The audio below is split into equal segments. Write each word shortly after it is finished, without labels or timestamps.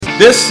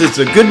This is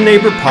the Good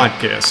Neighbor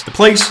Podcast, the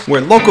place where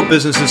local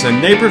businesses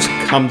and neighbors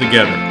come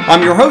together.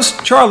 I'm your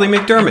host, Charlie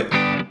McDermott.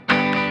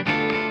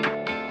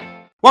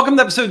 Welcome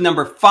to episode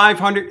number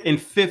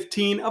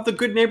 515 of the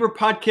Good Neighbor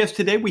Podcast.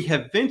 Today we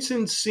have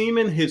Vincent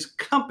Seaman, his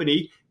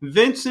company,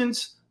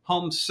 Vincent's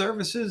Home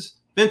Services.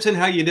 Vincent,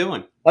 how you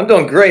doing? I'm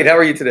doing great. How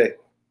are you today?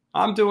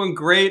 I'm doing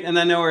great, and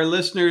I know our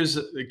listeners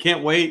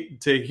can't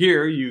wait to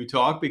hear you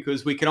talk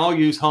because we can all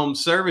use home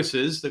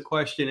services. The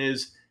question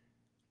is,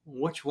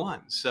 which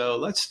one? So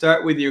let's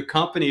start with your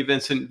company,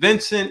 Vincent.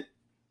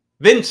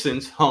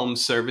 Vincent's Home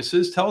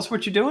Services. Tell us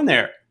what you're doing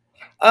there.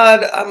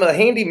 I'm a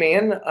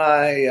handyman.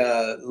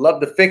 I love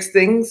to fix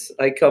things.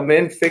 I come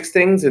in, fix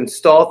things,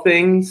 install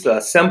things,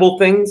 assemble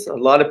things. A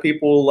lot of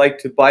people like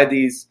to buy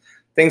these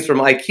things from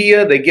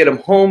IKEA. They get them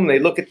home, they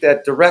look at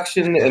that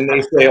direction, and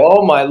they say,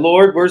 "Oh my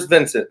Lord, where's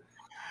Vincent?"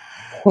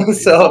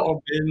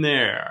 So been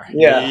there.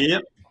 Yeah.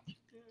 Yep.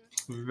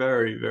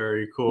 Very,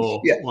 very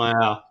cool. Yeah.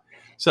 Wow.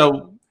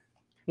 So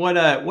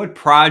what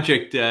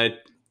project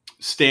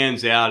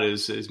stands out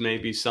as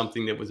maybe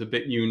something that was a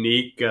bit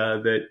unique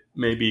that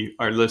maybe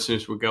our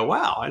listeners would go,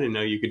 "Wow, I didn't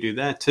know you could do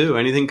that too."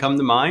 Anything come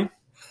to mind?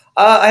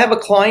 I have a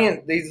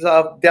client. He's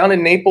down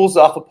in Naples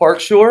off of Park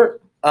Shore.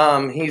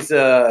 He's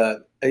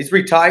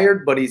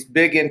retired, but he's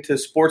big into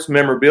sports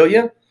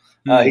memorabilia.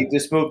 He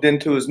just moved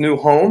into his new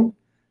home,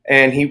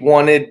 and he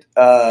wanted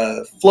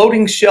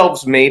floating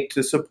shelves made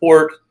to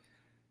support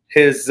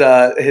his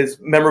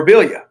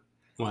memorabilia.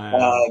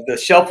 Wow. The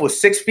shelf was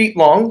 6 feet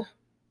long,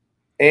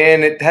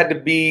 and it had to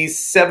be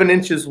 7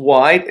 inches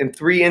wide and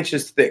 3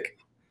 inches thick.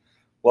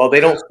 Well, they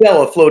don't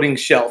sell a floating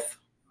shelf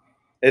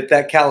at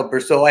that caliber,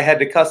 so I had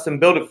to custom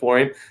build it for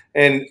him.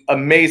 And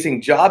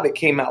amazing job. It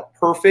came out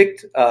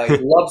perfect. He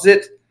loves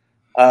it.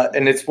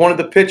 And it's one of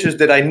the pictures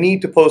that I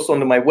need to post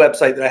onto my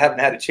website that I haven't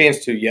had a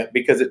chance to yet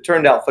because it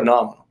turned out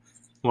phenomenal.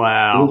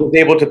 Wow. I was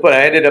able to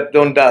I ended up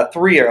doing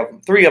three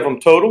of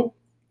them total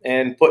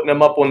and putting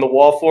them up on the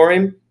wall for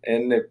him,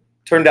 and it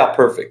turned out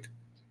perfect.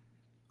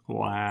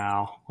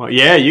 Wow. Well,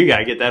 yeah, you got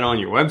to get that on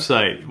your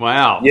website.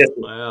 Wow. Yes.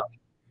 Wow.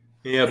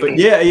 Yeah, but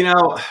yeah,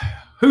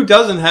 who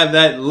doesn't have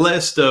that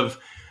list of,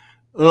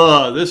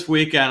 this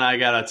weekend I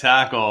got to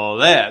tackle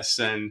this,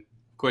 and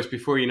of course,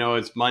 before you know,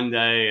 it's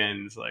Monday,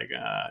 and it's like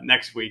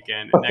next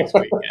weekend and next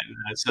weekend.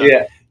 So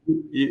yeah.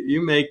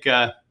 you make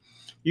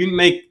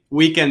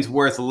weekends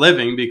worth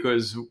living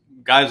because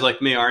guys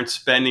like me aren't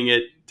spending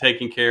it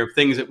taking care of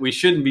things that we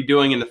shouldn't be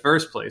doing in the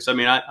first place. I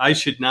mean, I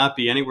should not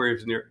be anywhere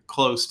near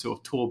close to a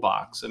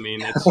toolbox. I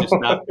mean, it's just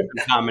not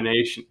a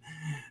combination.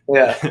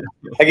 Yeah,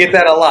 I get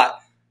that a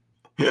lot.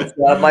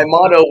 My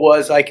motto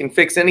was, I can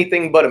fix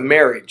anything but a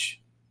marriage.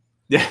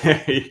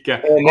 There you go.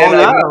 And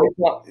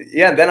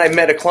then then I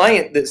met a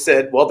client that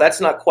said, "Well,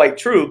 that's not quite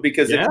true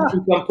because if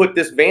you come put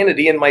this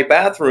vanity in my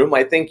bathroom,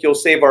 I think you'll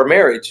save our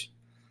marriage."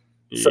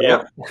 So.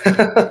 Yeah,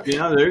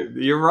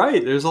 you're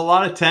right. There's a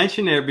lot of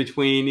tension there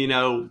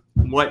between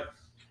what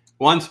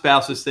one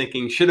spouse is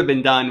thinking should have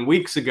been done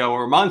weeks ago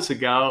or months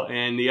ago,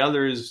 and the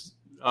others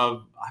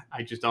of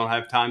I just don't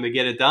have time to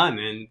get it done.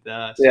 And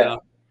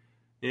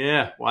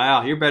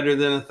wow, you're better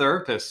than a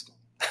therapist.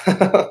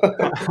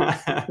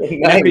 Nice.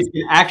 You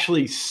can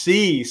actually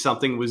see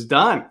something was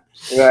done.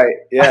 Right.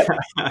 Yeah.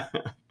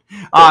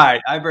 All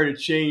right. I better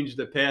change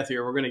the path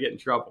here. We're going to get in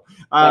trouble.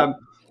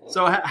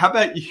 So how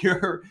about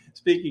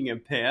speaking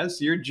of paths,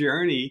 your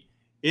journey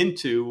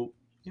into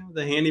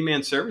the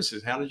handyman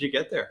services? How did you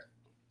get there?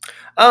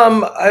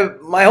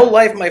 My whole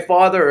life, my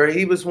father,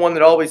 he was one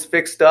that always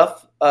fixed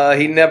stuff.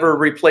 He never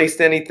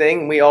replaced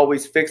anything. We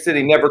always fixed it.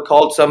 He never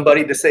called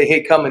somebody to say,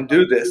 "Hey, come and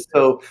do this."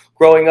 So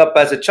growing up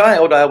as a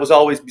child, I was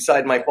always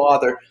beside my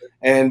father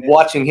and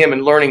watching him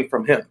and learning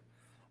from him.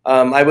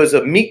 I was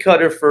a meat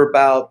cutter for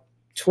about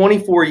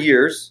 24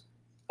 years.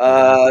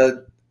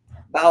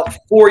 About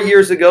 4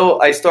 years ago,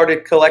 I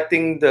started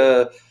collecting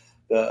the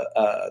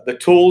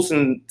tools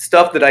and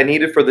stuff that I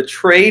needed for the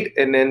trade,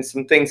 and then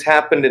some things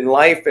happened in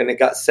life, and it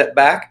got set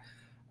back.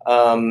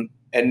 And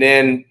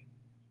then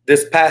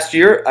this past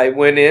year, I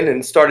went in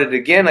and started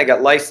again. I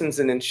got licensed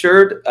and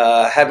insured,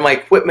 had my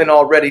equipment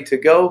all ready to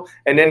go,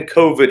 and then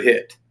COVID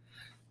hit.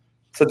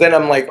 So then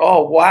I'm like,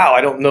 "Oh, wow,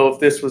 I don't know if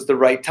this was the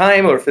right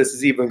time or if this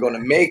is even going to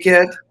make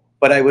it."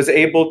 But I was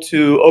able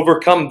to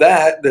overcome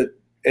that.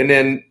 And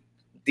then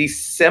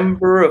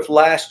December of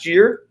last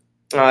year,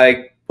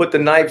 I put the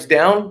knives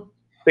down,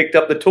 picked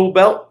up the tool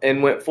belt,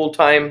 and went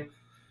full-time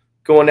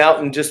going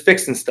out and just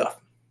fixing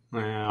stuff.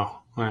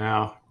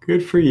 Wow.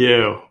 Good for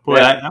you. Boy,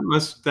 that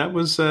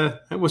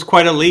was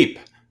quite a leap.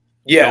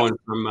 Yeah. Going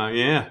from,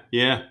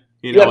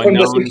 from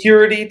the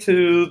security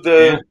to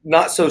the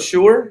not so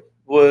sure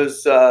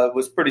was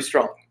pretty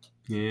strong.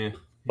 Yeah.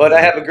 But I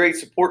have a great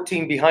support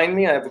team behind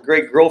me. I have a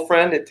great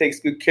girlfriend that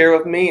takes good care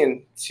of me,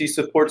 and she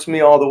supports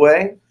me all the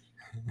way.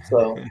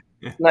 So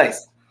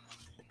nice.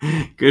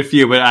 Good for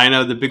you. But I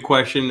know the big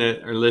question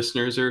that our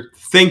listeners are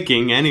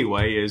thinking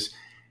anyway is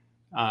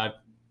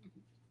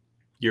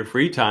your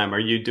free time. Are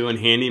you doing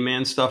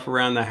handyman stuff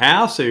around the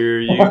house, or are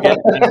you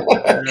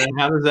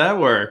how does that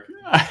work?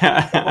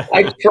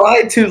 I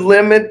try to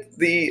limit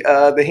the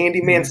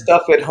handyman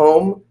stuff at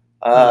home.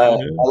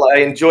 I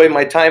enjoy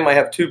my time. I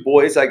have two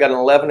boys. I got an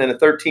 11 and a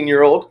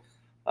 13-year-old.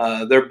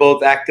 They're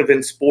both active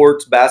in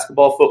sports,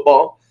 basketball,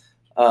 football.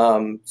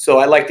 So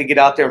I like to get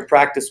out there and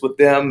practice with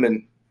them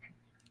and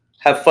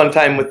have fun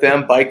time with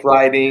them, bike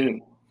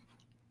riding.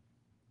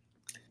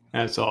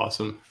 That's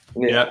awesome.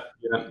 Yeah.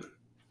 Yep.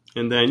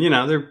 And then,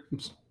 they're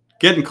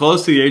getting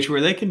close to the age where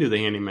they can do the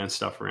handyman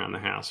stuff around the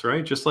house,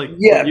 right? Just like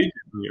you did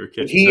when you were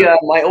kids.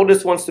 My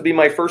oldest wants to be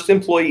my first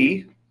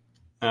employee.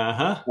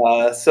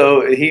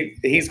 So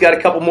he's got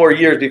a couple more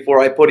years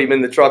before I put him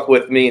in the truck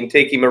with me and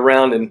take him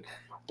around and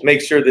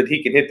make sure that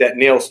he can hit that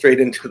nail straight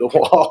into the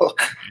wall.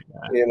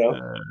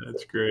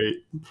 That's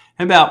great.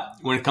 How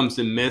about when it comes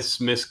to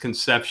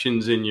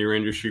misconceptions in your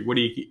industry? What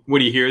do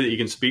you hear that you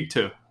can speak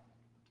to?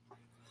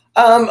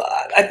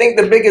 I think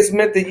the biggest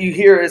myth that you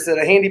hear is that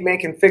a handyman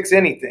can fix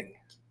anything,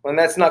 and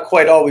that's not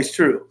quite always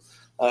true.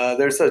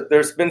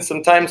 There's been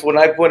some times when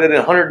I put in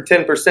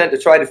 110% to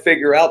try to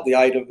figure out the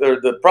item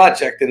or the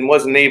project and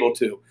wasn't able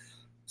to.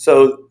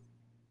 So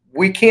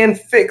we can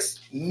fix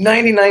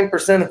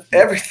 99% of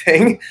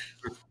everything,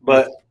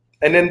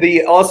 and then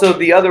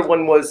the other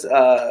one was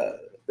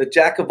the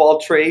jack of all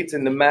trades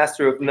and the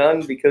master of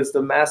none, because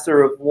the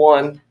master of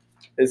one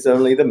is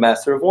only the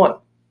master of one.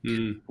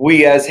 Mm.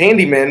 We as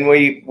handymen,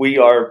 we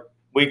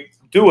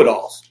do it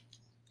all.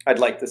 I'd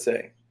like to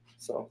say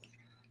so.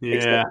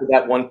 Yeah,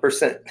 that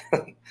 1%.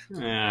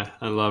 Yeah,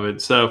 I love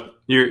it. So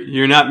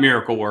you're not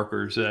miracle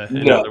workers,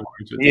 in no. other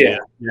words. Yeah.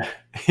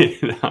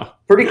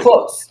 Pretty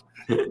close.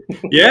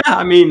 Yeah,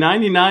 I mean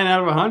 99 out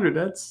of 100.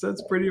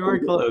 That's pretty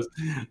darn close.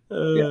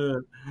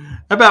 How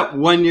about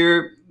when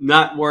you're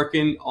not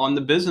working on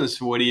the business?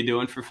 What are you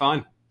doing for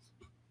fun?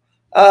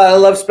 I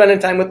love spending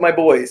time with my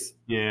boys.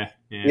 Yeah,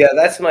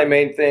 that's my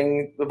main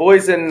thing. The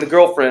boys and the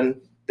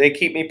girlfriend, they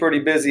keep me pretty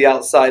busy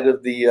outside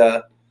of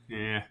the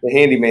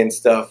handyman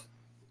stuff.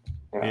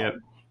 Yeah.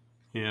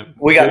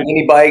 We got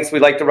mini bikes. We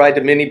like to ride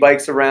the mini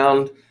bikes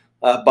around,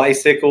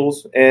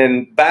 bicycles,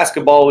 and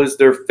basketball is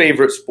their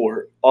favorite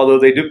sport. Although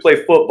they do play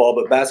football,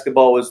 but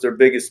basketball is their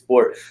biggest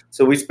sport.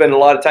 So we spend a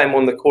lot of time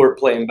on the court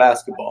playing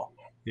basketball.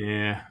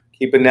 Yeah.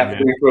 Keeping that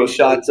free throw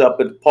shots up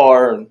at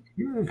par and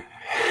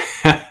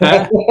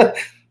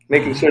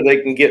making sure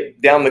they can get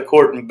down the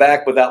court and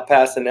back without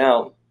passing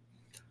out.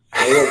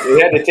 They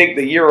had to take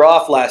the year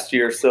off last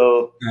year,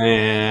 so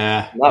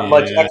not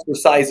much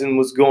exercising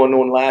was going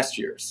on last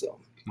year. So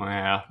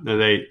wow,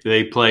 do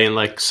they play in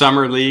like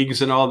summer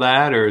leagues and all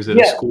that, or is it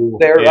a school?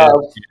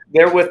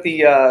 They're with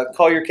the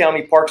Collier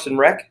County Parks and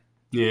Rec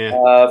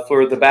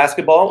for the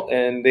basketball,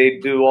 and they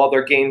do all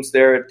their games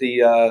there at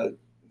the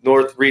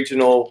North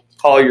Regional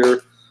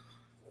Collier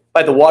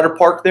by the water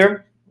park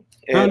there,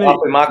 and off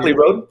in Mockley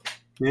Road.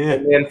 Yeah.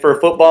 And then for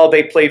football,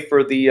 they played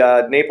for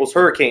the Naples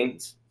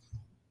Hurricanes.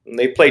 And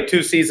they played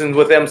 2 seasons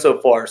with them so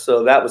far,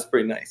 so that was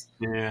pretty nice.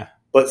 Yeah.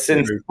 But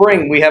since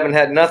spring, we haven't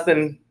had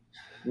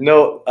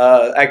no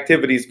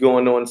activities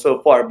going on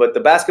so far. But the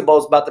basketball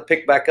is about to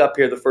pick back up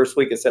here the first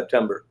week of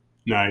September.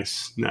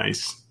 Nice.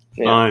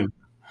 Fun.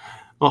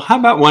 Well, how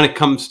about when it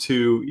comes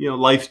to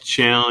life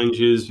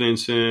challenges,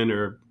 Vincent,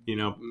 or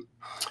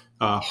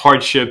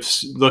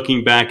hardships?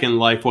 Looking back in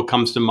life, what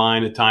comes to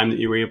mind? A time that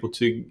you were able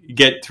to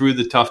get through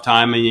the tough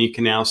time, and you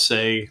can now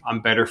say,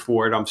 "I'm better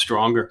for it. I'm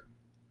stronger."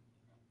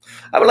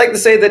 I would like to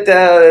say that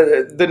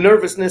the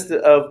nervousness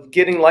of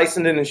getting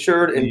licensed and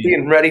insured and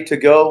being ready to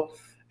go,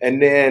 and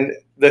then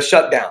the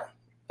shutdown,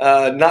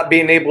 not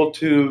being able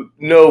to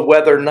know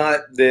whether or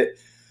not that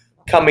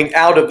coming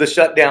out of the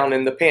shutdown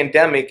and the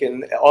pandemic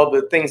and all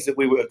the things that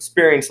we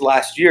experienced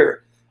last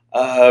year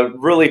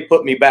really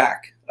put me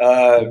back.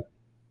 It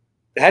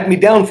had me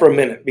down for a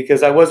minute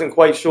because I wasn't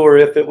quite sure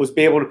if it was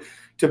be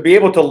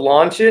able to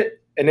launch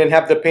it and then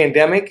have the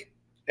pandemic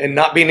and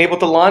not being able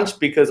to launch,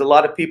 because a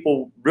lot of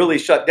people really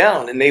shut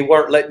down and they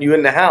weren't letting you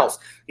in the house,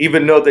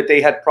 even though that they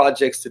had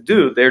projects to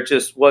do. There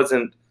just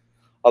wasn't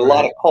a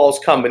lot of calls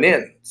coming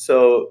in.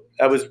 So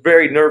I was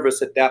very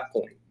nervous at that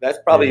point. That's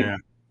probably,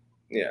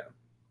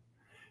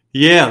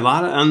 Yeah, a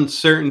lot of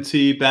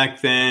uncertainty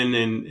back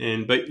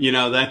then. But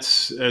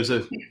that's as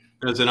an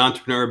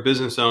entrepreneur,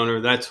 business owner,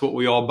 that's what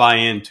we all buy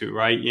into,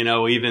 right?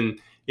 Even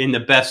in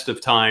the best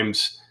of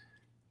times,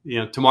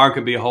 tomorrow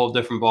could be a whole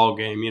different ball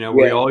game.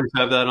 We always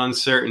have that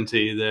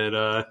uncertainty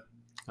that,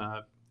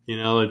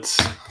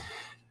 it's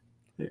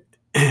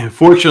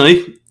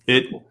fortunately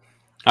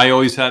I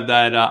always have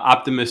that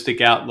optimistic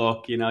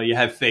outlook. You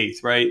have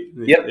faith, right?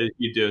 Yep.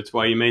 You do. It's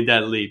why you made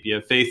that leap. You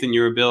have faith in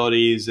your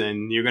abilities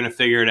and you're going to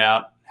figure it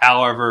out.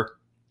 However,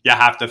 you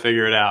have to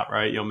figure it out,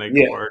 right? You'll make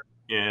it work.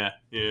 Yeah.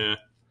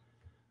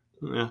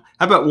 How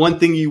about one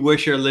thing you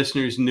wish our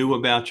listeners knew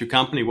about your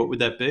company? What would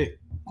that be?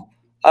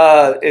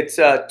 It's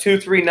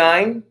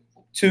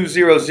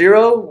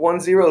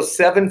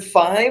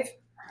 239-200-1075.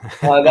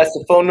 That's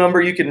the phone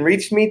number you can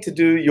reach me to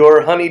do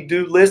your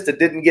honey-do list that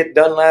didn't get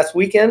done last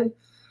weekend.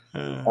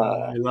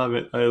 I love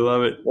it.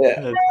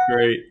 Yeah. That's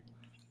great.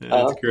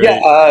 That's great.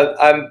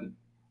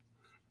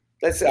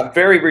 That's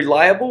very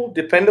reliable,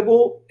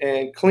 dependable,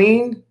 and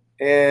clean.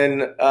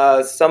 And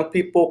some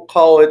people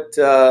call it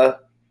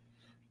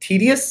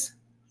tedious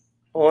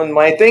on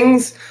my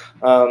things.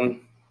 The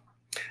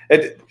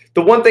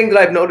one thing that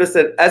I've noticed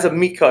that as a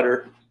meat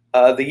cutter,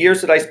 the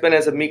years that I spent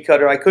as a meat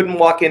cutter, I couldn't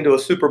walk into a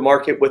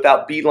supermarket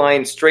without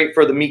beeline straight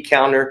for the meat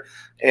counter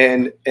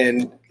and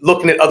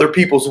looking at other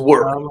people's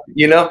work,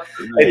 you know.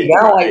 Right. And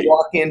now I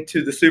walk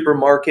into the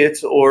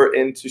supermarkets or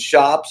into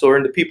shops or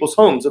into people's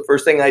homes. The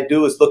first thing I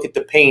do is look at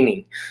the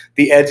painting,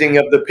 the edging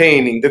of the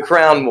painting, the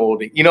crown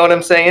molding. You know what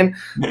I'm saying?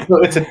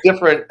 So it's a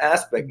different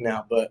aspect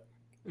now, but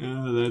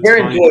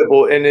very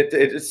enjoyable. And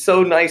it's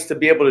so nice to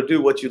be able to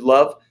do what you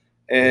love.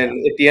 And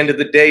at the end of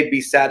the day,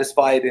 be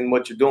satisfied in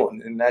what you're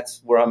doing. And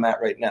that's where I'm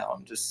at right now.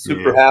 I'm just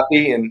super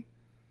happy and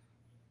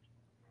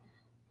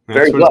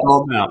very blessed. That's what it's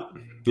all about.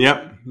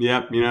 Yep.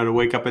 You know, to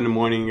wake up in the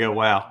morning and go,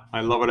 wow,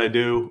 I love what I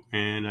do.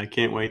 And I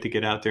can't wait to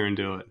get out there and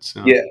do it.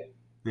 So, yeah.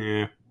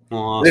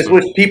 Awesome. I just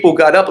wish people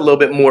got up a little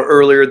bit more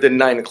earlier than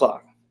 9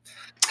 o'clock.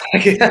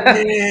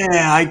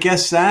 Yeah, I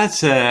guess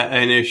that's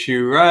an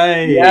issue,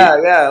 right?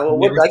 Yeah.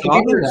 Well, I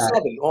can be here at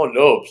 7. Oh,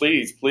 no,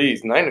 please.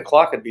 9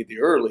 o'clock would be the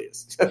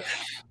earliest.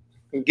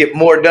 Get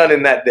more done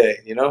in that day,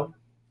 you know?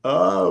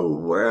 Oh,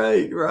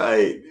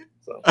 right.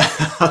 So.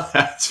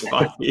 That's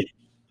funny.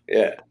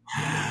 Yeah.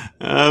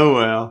 Oh,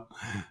 well.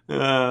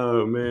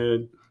 Oh,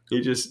 man.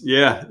 You just,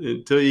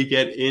 until you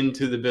get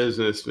into the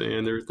business,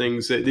 man, there are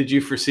things that, did you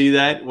foresee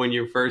that when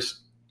you first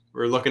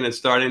were looking at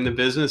starting the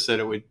business that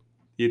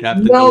you'd have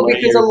to No,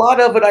 because a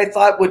lot of it I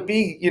thought would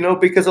be, you know,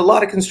 because a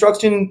lot of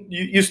construction,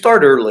 you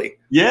start early.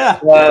 Yeah.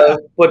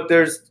 But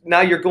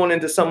now you're going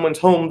into someone's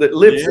home that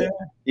lives there.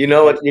 You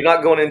know, you're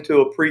not going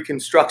into a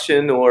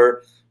pre-construction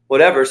or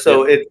whatever.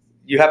 So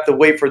you have to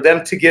wait for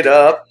them to get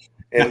up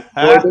and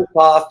pour their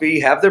coffee,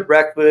 have their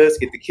breakfast,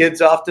 get the kids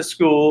off to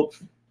school.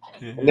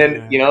 And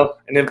then, you know,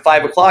 and then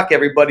 5 o'clock,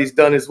 everybody's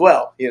done as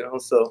well, you know,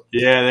 so.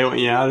 Yeah, they want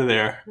you out of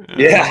there. So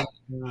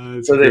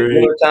there's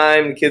dinner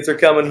time, the kids are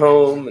coming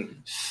home.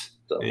 And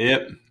so.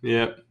 Yep.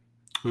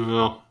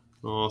 Well,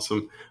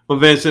 awesome. Well,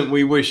 Vincent,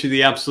 we wish you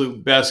the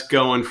absolute best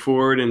going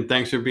forward, and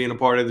thanks for being a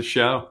part of the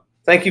show.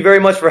 Thank you very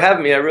much for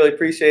having me. I really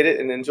appreciate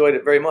it and enjoyed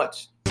it very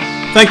much.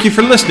 Thank you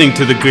for listening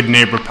to the Good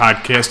Neighbor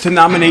Podcast. To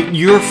nominate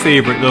your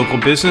favorite local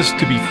business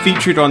to be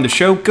featured on the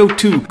show, go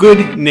to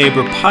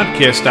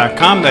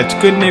goodneighborpodcast.com. That's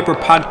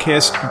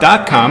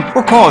goodneighborpodcast.com,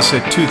 or call us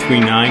at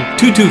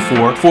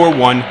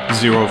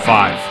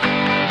 239-224-4105.